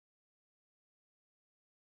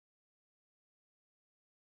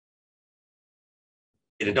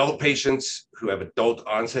In adult patients who have adult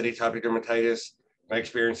onset atopic dermatitis, my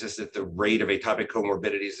experience is that the rate of atopic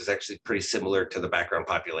comorbidities is actually pretty similar to the background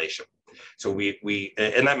population. So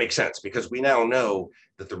and that makes sense because we now know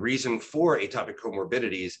that the reason for atopic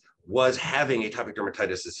comorbidities was having atopic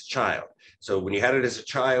dermatitis as a child. So when you had it as a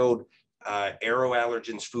child,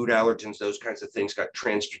 aeroallergens, food allergens, those kinds of things got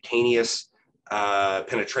transcutaneous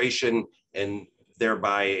penetration and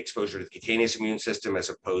thereby exposure to the cutaneous immune system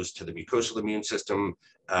as opposed to the mucosal immune system,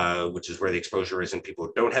 which is where the exposure is in people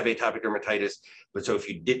who don't have atopic dermatitis. But so if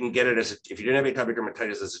you didn't get it if you didn't have atopic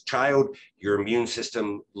dermatitis as a child, your immune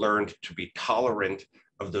system learned to be tolerant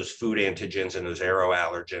of those food antigens and those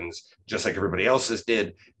aeroallergens, just like everybody else's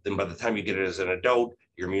did. Then by the time you get it as an adult,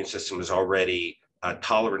 your immune system is already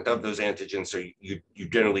tolerant of those antigens. So you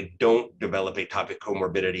generally don't develop atopic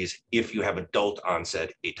comorbidities if you have adult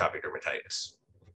onset atopic dermatitis.